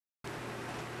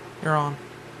You're on.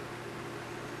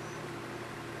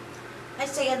 Hi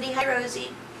Sandy, hi Rosie.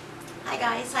 Hi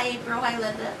guys, hi April, hi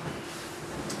Linda.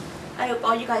 I hope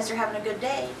all you guys are having a good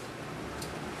day.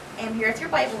 I am here with your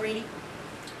Bible reading.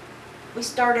 We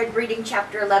started reading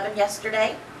chapter 11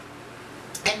 yesterday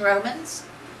in Romans.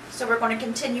 So we're going to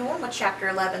continue on with chapter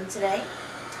 11 today.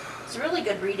 It's a really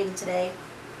good reading today.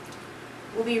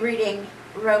 We'll be reading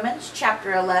Romans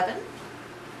chapter 11.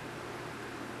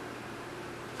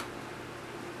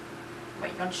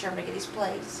 Waiting on Sherman to get his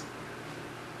place.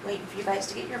 Waiting for you guys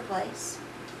to get your place.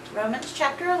 Romans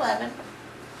chapter 11,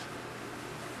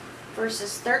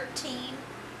 verses 13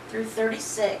 through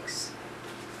 36.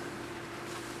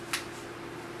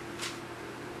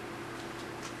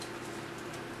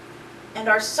 And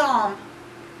our psalm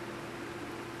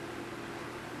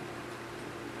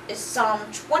is Psalm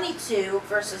 22,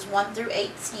 verses 1 through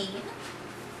 18.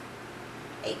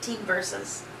 18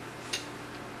 verses.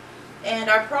 And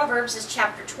our Proverbs is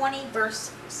chapter 20,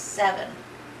 verse 7.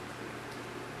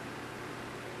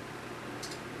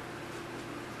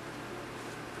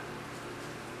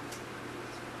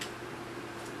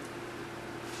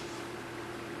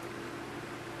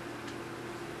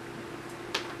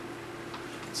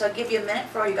 So I'll give you a minute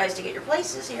for all you guys to get your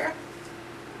places here.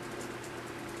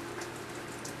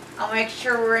 I'll make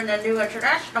sure we're in the New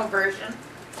International Version.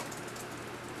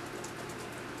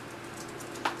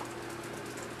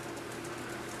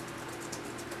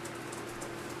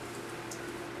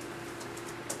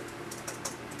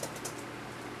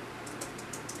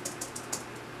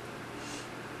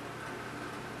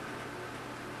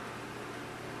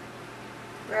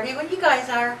 Ready when you guys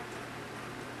are.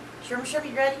 Sure,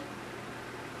 you ready?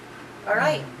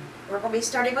 Alright, we're going to be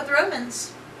starting with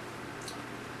Romans.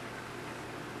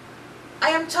 I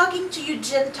am talking to you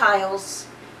Gentiles,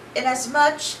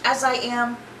 inasmuch as I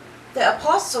am the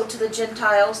apostle to the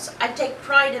Gentiles. I take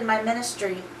pride in my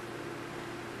ministry,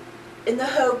 in the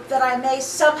hope that I may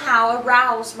somehow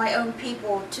arouse my own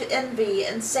people to envy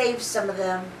and save some of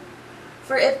them.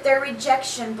 For if their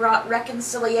rejection brought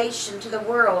reconciliation to the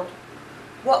world,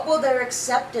 what will their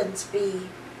acceptance be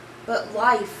but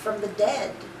life from the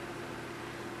dead?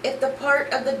 If the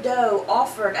part of the dough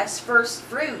offered as first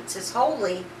fruits is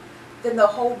holy, then the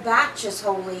whole batch is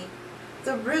holy.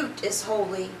 The root is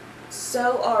holy,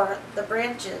 so are the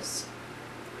branches.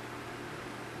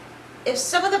 If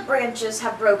some of the branches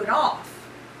have broken off,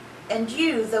 and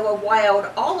you, though a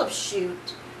wild olive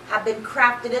shoot, have been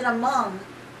grafted in among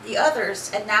the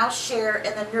others and now share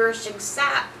in the nourishing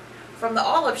sap from the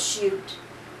olive shoot,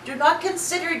 do not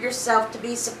consider yourself to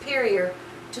be superior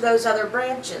to those other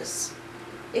branches.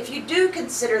 If you do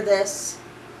consider this,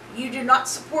 you do not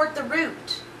support the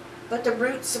root, but the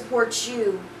root supports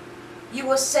you. You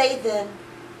will say then,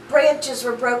 branches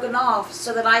were broken off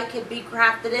so that I could be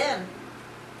grafted in.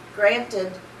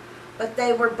 Granted, but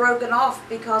they were broken off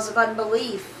because of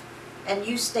unbelief, and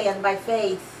you stand by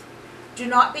faith. Do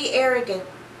not be arrogant,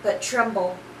 but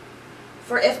tremble.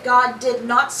 For if God did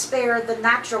not spare the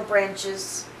natural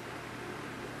branches,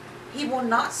 He will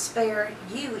not spare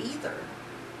you either.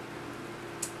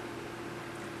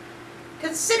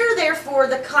 Consider therefore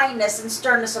the kindness and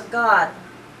sternness of God.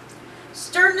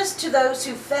 Sternness to those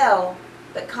who fell,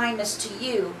 but kindness to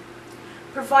you,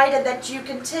 provided that you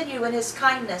continue in His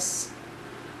kindness.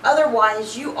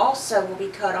 Otherwise you also will be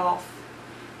cut off.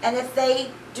 And if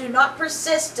they do not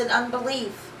persist in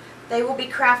unbelief, they will be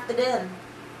grafted in.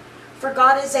 For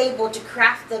God is able to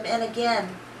graft them in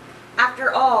again.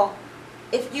 After all,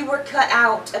 if you were cut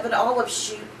out of an olive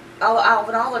shoot, out of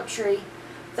an olive tree,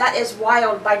 that is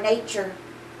wild by nature,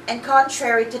 and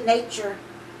contrary to nature,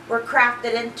 were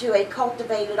grafted into a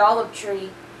cultivated olive tree,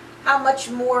 how much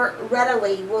more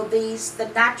readily will these, the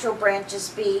natural branches,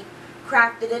 be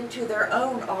grafted into their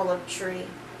own olive tree?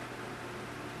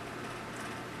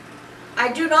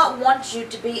 I do not want you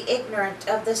to be ignorant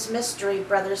of this mystery,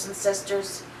 brothers and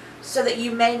sisters, so that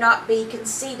you may not be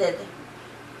conceited.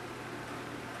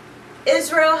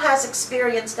 Israel has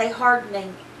experienced a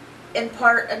hardening in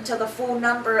part until the full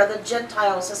number of the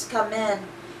Gentiles has come in,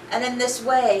 and in this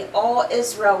way all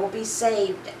Israel will be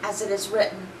saved, as it is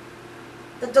written.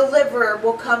 The deliverer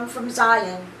will come from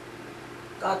Zion.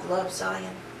 God loves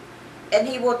Zion. And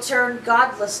He will turn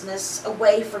godlessness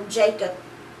away from Jacob.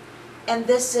 And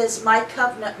this is my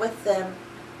covenant with them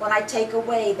when I take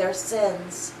away their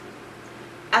sins.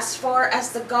 As far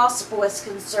as the gospel is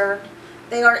concerned,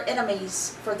 they are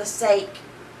enemies for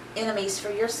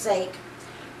your sake.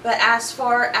 But as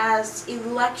far as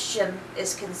election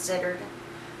is considered,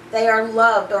 they are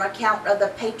loved on account of the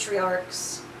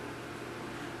patriarchs.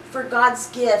 For God's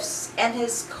gifts and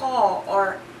His call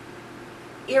are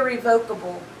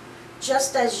irrevocable.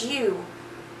 just as you,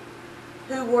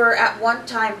 who were at one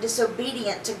time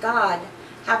disobedient to God,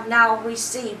 have now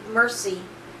received mercy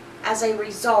as a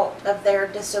result of their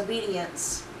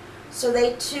disobedience. So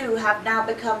they too have now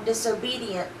become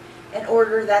disobedient in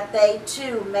order that they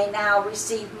too may now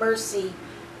receive mercy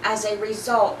as a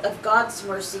result of God's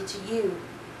mercy to you.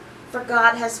 For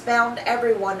God has bound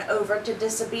everyone over to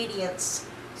disobedience,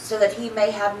 so that he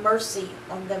may have mercy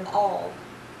on them all.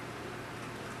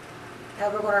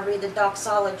 Now we're going to read the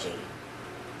doxology.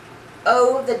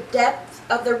 Oh, the depth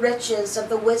of the riches of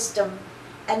the wisdom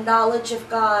and knowledge of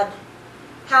God!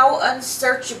 How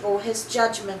unsearchable his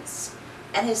judgments,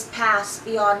 and his paths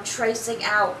beyond tracing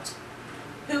out!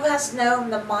 Who has known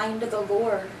the mind of the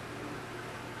Lord?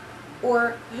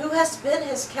 Or who has been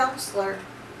his counselor?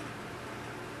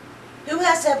 Who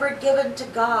has ever given to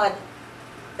God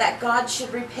that God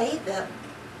should repay them?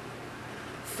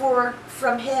 For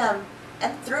from him,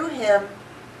 and through him,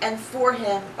 and for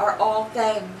him are all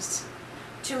things.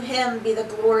 To him be the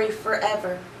glory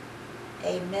forever.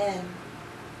 Amen.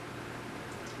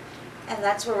 And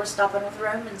that's where we're stopping with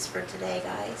Romans for today,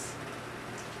 guys.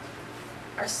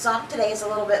 Our psalm today is a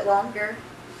little bit longer,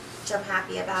 which I'm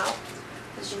happy about,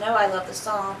 because you know I love the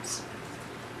Psalms.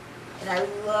 And I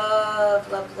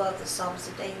love, love, love the Psalms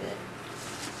of David.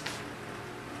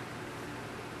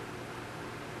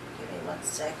 Give me 1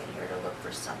 second here to look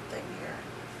for something here.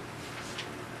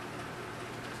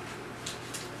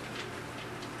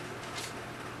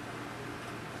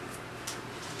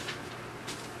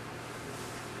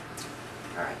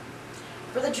 Alright.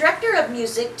 For the director of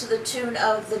music to the tune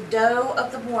of The Doe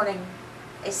of the Morning,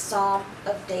 a Psalm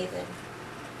of David.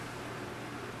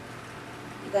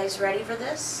 You guys ready for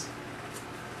this?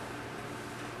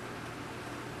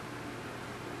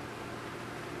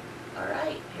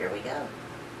 Alright, here we go.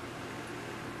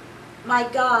 My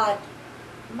God,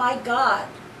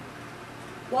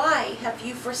 why have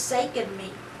you forsaken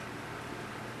me?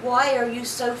 Why are you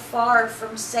so far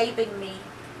from saving me?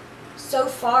 So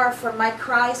far from my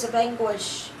cries of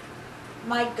anguish?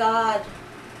 My God,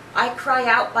 I cry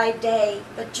out by day,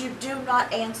 but you do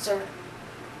not answer.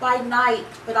 By night,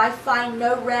 but I find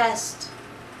no rest.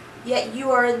 Yet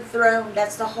you are enthroned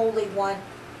as the Holy One.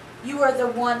 You are the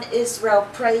one Israel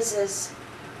praises.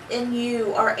 In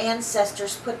you our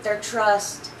ancestors put their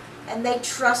trust, and they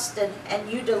trusted,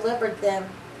 and you delivered them.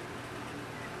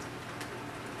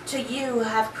 To you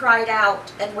have cried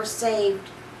out and were saved.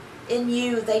 In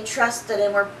you they trusted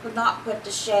and were not put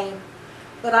to shame.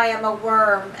 But I am a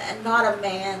worm and not a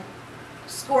man,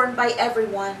 scorned by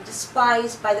everyone,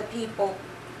 despised by the people.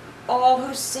 All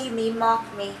who see me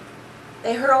mock me.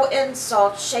 They hurl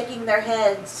insults, shaking their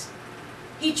heads.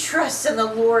 He trusts in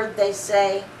the Lord, they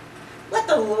say. Let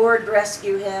the Lord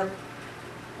rescue him.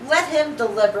 Let him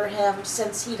deliver him,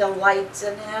 since he delights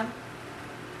in him.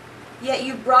 Yet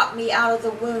you brought me out of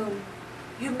the womb.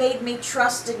 You made me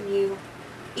trust in you,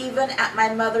 even at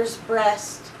my mother's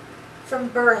breast. From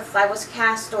birth I was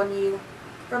cast on you.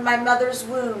 From my mother's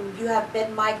womb you have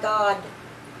been my God.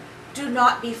 Do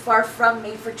not be far from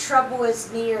me, for trouble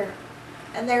is near,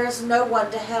 and there is no one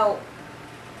to help.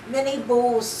 Many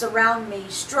bulls surround me,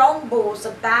 strong bulls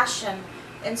of Bashan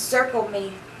encircle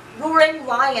me, roaring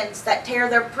lions that tear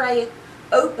their prey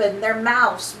open their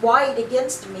mouths wide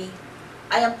against me.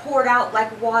 I am poured out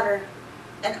like water,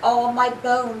 and all my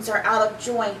bones are out of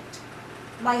joint.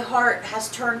 My heart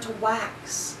has turned to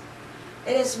wax.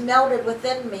 It is melted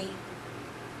within me.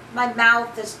 My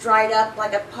mouth is dried up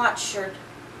like a potsherd,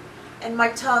 and my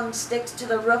tongue sticks to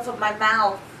the roof of my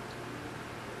mouth.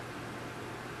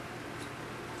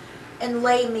 And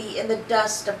lay me in the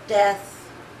dust of death.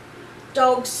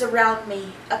 Dogs surround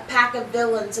me, a pack of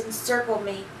villains encircle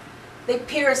me. They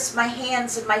pierce my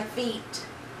hands and my feet.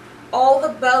 All the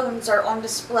bones are on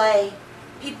display.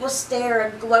 People stare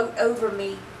and gloat over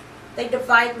me. They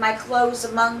divide my clothes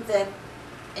among them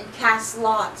and cast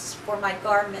lots for my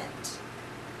garment.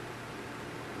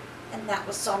 And that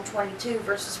was Psalm 22,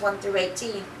 verses 1 through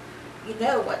 18. You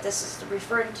know what this is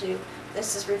referring to.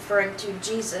 This is referring to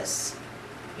Jesus.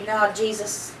 You know how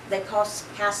Jesus, they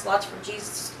cast lots for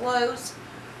Jesus' clothes.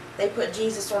 They put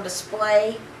Jesus on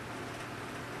display.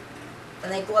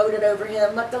 And they gloated over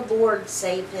him. Let the Lord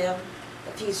save him,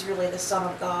 if he's really the Son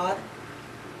of God.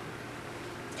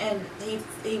 And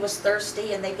he was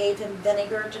thirsty, and they gave him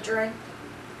vinegar to drink.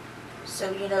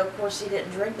 So, you know, of course he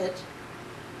didn't drink it.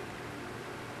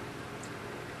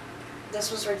 This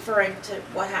was referring to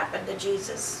what happened to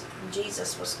Jesus. And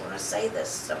Jesus was going to say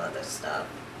some of this stuff.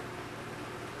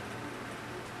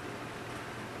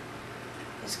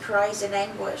 His cries in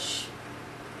anguish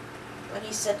when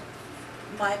he said,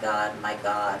 my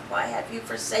God, why have you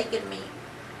forsaken me?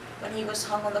 when he was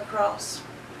hung on the cross.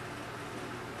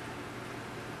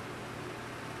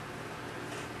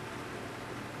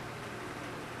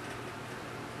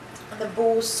 And the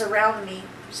bulls surround me.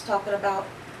 He's talking about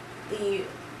the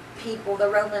people, the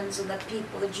Romans and the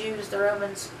people, the Jews, the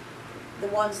Romans, the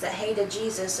ones that hated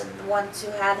Jesus and the ones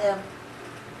who had him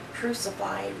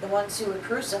crucified, the ones who were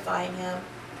crucifying him.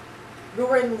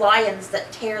 Roaring lions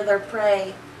that tear their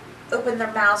prey, open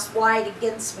their mouths wide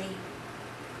against me.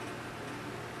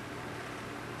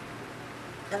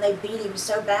 And they beat him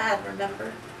so bad,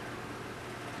 remember?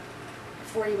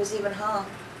 Before he was even hung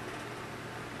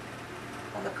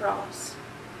on the cross.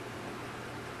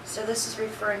 So this is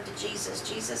referring to Jesus.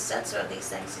 Jesus said some of these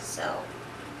things himself.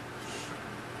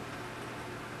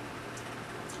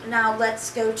 Now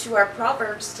let's go to our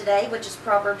Proverbs today, which is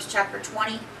Proverbs chapter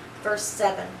 20, verse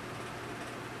 7.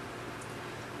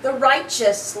 The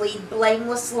righteous lead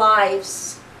blameless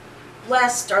lives.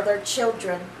 Blessed are their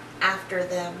children after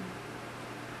them.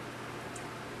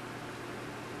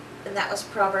 And that was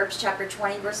Proverbs chapter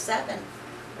 20, verse 7.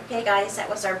 Okay, guys, that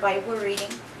was our Bible reading.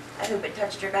 I hope it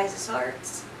touched your guys'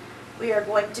 hearts. We are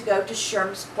going to go to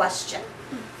Sherm's question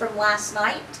from last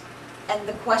night. And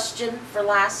the question for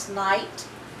last night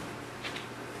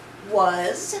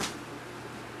was,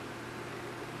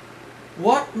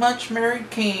 what much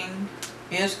married king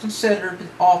is considered the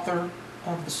author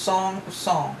of the Song of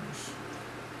Songs?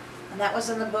 And that was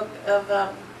in the book of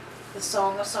the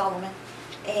Song of Solomon.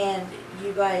 And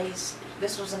you guys,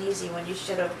 this was an easy one. You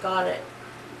should have got it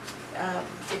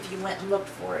if you went and looked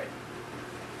for it,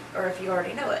 or if you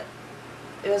already know it.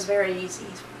 It was very easy.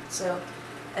 So,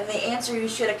 and the answer you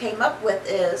should have came up with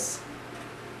is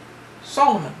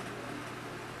Solomon.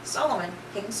 Solomon,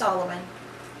 King Solomon.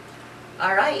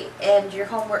 All right, and your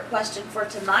homework question for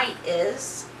tonight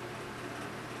is,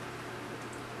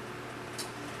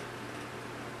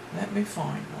 let me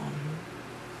find one.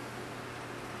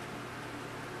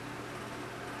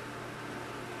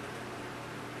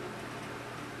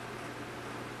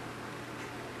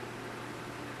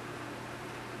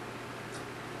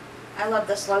 I love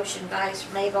this lotion, guys,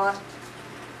 from Avon.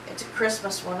 It's a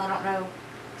Christmas one. I don't know.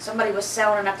 Somebody was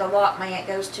selling it at the lot my aunt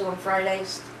goes to on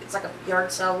Fridays. It's like a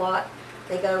yard sale lot.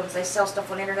 They sell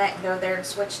stuff on the internet and go there and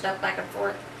switch stuff back and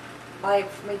forth, buy it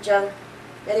from each other.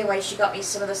 Anyway, she got me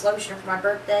some of this lotion for my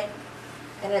birthday.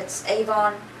 And it's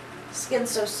Avon Skin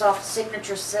So Soft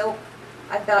Signature Silk.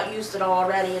 I've about used it all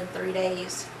already in 3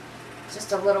 days. It's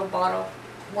just a little bottle,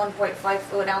 1.5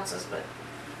 fluid ounces, but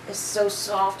it's so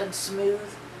soft and smooth.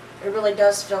 It really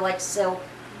does feel like silk,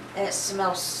 and it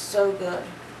smells so good.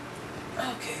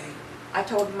 Okay. I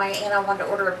told my aunt I wanted to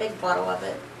order a big bottle of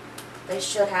it. They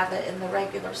should have it in the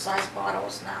regular size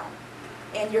bottles now.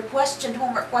 And your question,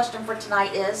 homework question for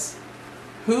tonight is,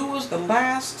 who was the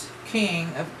last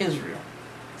king of Israel?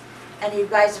 And you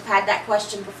guys have had that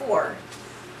question before.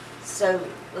 So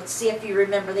let's see if you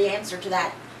remember the answer to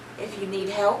that. If you need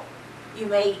help, you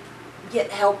may get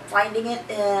help finding it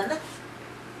in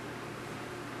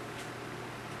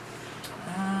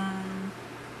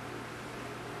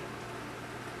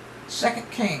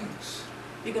Second Kings.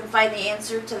 You can find the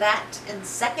answer to that in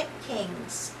 2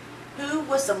 Kings. Who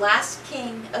was the last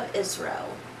king of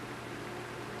Israel?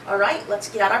 All right, let's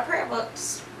get out our prayer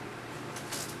books.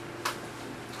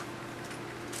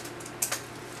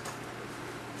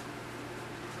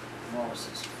 What was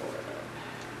this for?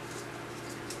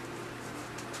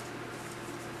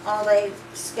 Oh, they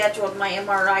scheduled my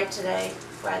MRI today,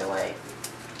 by the way.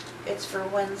 It's for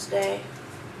Wednesday.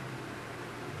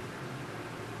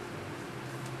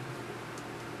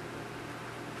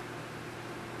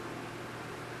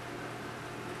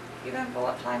 You remember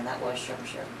what time that was, Sure.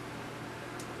 No.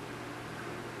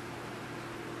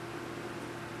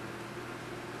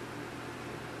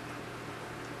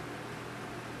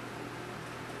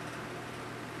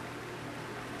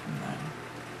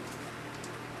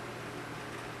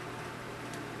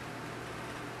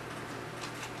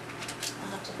 I'll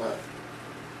have to look.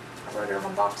 I wrote it on a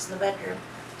box in the bedroom,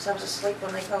 so I was asleep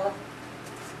when they called.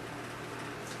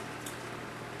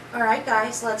 Alright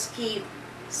guys, let's keep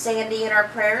Sandy in our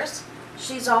prayers.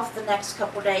 She's off the next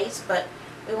couple days, but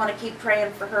we want to keep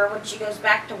praying for her when she goes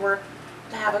back to work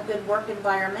to have a good work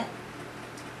environment.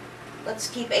 Let's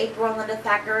keep April and Linda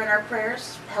Thacker in our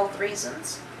prayers, health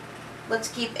reasons. Let's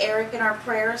keep Eric in our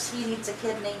prayers. He needs a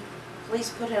kidney. Please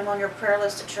put him on your prayer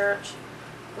list at church.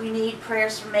 We need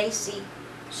prayers for Macy.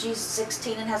 She's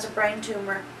 16 and has a brain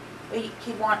tumor. We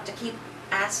want to keep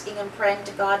asking and praying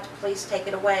to God to please take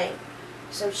it away.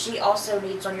 So she also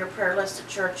needs on your prayer list at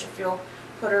church if you'll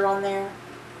put her on there.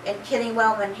 And Kenny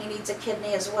Wellman, he needs a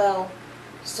kidney as well.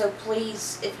 So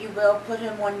please, if you will, put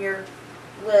him on your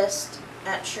list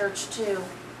at church too.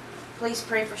 Please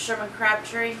pray for Sherman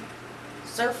Crabtree.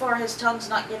 So far his tongue's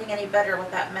not getting any better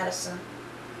with that medicine.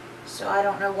 So I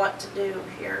don't know what to do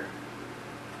here.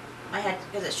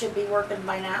 Because it should be working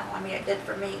by now. I mean, it did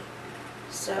for me.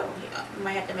 So I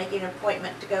might have to make an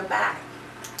appointment to go back,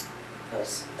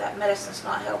 because that medicine's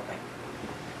not helping.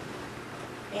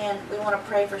 And we want to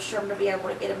pray for Sherman to be able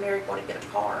to get a miracle to get a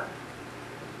car.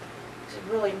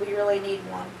 We really need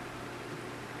one.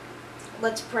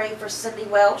 Let's pray for Cindy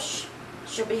Welsh.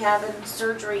 She'll be having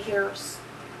surgery here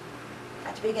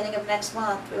at the beginning of next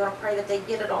month. We want to pray that they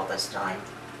get it all this time.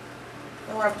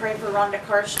 We want to pray for Rhonda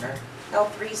Karshner,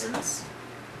 health reasons.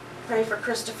 Pray for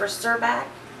Christopher Surback.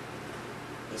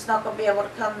 He's not going to be able to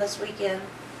come this weekend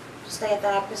to stay at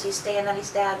the house because he's staying at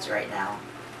his dad's right now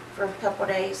for a couple of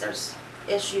days. There's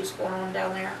issues going on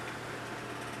down there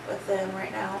with them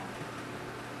right now.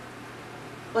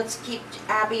 Let's keep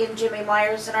Abby and Jimmy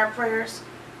Myers in our prayers.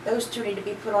 Those two need to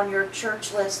be put on your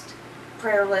church list,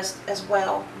 prayer list as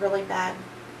well, really bad.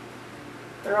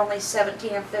 They're only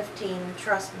 17 and 15, and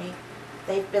trust me,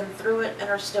 they've been through it and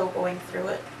are still going through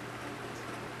it.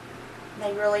 And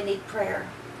they really need prayer,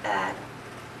 bad.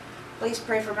 Please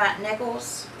pray for Matt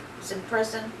Nichols, who's in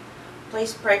prison.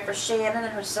 Please pray for Shannon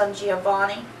and her son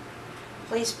Giovanni.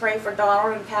 Please pray for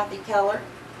Donald and Kathy Keller,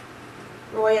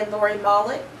 Roy and Lori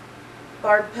Mollett,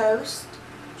 Barb Post,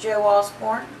 Joe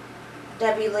Osborne,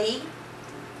 Debbie Lee,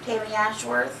 Tammy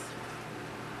Ashworth,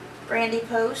 Brandy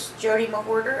Post, Jody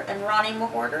Mahorter, and Ronnie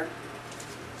Mahorter,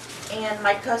 and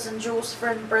my cousin Jules'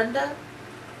 friend Brenda,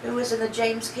 who is in the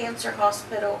James Cancer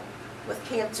Hospital with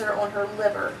cancer on her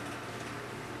liver.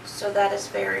 So that's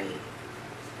very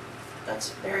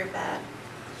bad.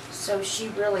 So she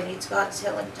really needs God's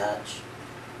healing touch.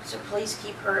 So please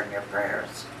keep her in your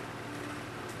prayers.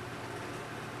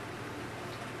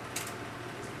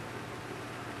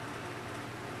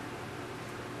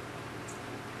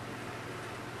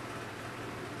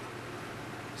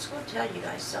 I was going to tell you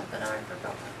guys something. I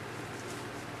forgot.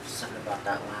 Something about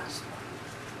that last one.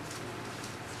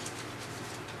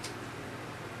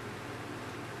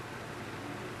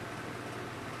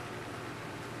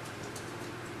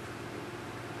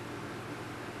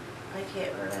 I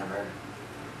can't remember.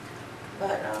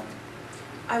 But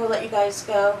I will let you guys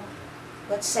go.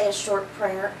 Let's say a short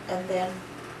prayer and then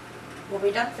we'll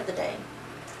be done for the day.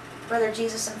 Brother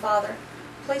Jesus and Father,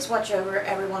 please watch over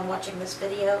everyone watching this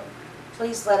video.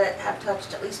 Please let it have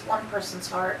touched at least one person's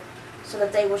heart so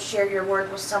that they will share your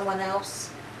word with someone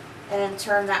else. And in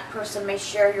turn, that person may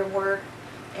share your word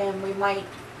and we might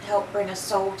help bring a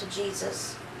soul to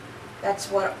Jesus. That's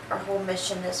what our whole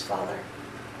mission is, Father,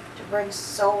 to bring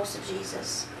souls to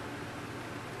Jesus.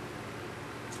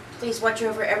 Please watch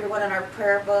over everyone in our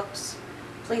prayer books.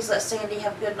 Please let Sandy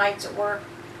have good nights at work.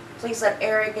 Please let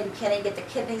Eric and Kenny get the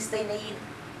kidneys they need.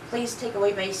 Please take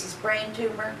away Macy's brain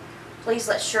tumor. Please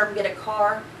let Sherm get a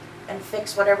car and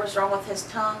fix whatever's wrong with his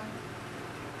tongue.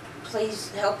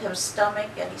 Please help his stomach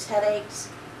and his headaches.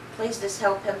 Please just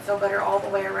help him feel better all the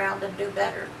way around and do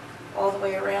better all the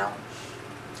way around.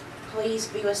 Please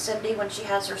be with Cindy when she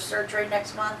has her surgery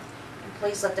next month, and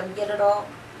please let them get it all.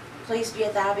 Please be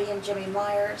with Abby and Jimmy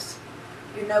Myers.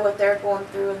 You know what they're going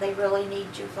through and they really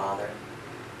need you, Father.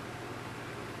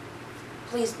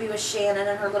 Please be with Shannon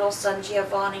and her little son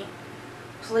Giovanni.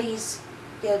 Please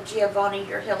give Giovanni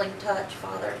your healing touch,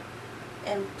 Father.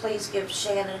 And please give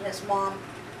Shannon and his mom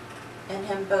and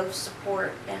him both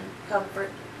support and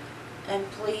comfort. And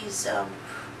please,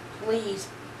 please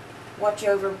watch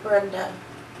over Brenda,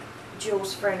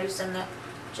 Jules' friend, who's in the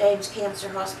James Cancer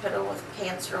Hospital with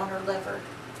cancer on her liver.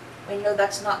 We know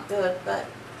that's not good, but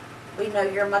we know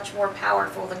you're much more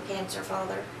powerful than cancer,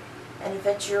 Father. And if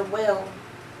it's your will,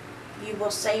 you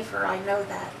will save her. I know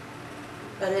that.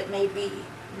 But it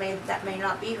that may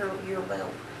not be your will.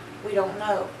 We don't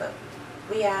know, but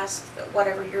we ask that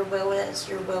whatever your will is,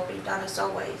 your will be done as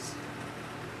always.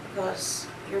 Because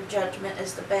your judgment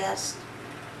is the best,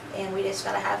 and we just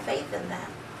got to have faith in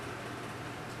that.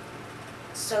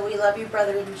 So we love you,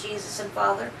 brother, in Jesus and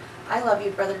Father. I love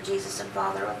you, brother, Jesus and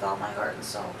Father, with all my heart and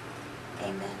soul.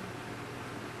 Amen.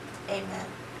 Amen.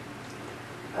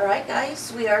 Alright,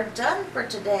 guys, we are done for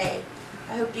today.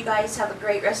 I hope you guys have a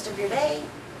great rest of your day.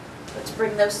 Let's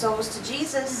bring those souls to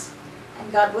Jesus.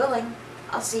 And God willing,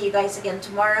 I'll see you guys again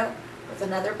tomorrow with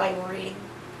another Bible reading.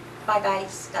 Bye,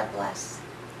 guys. God bless.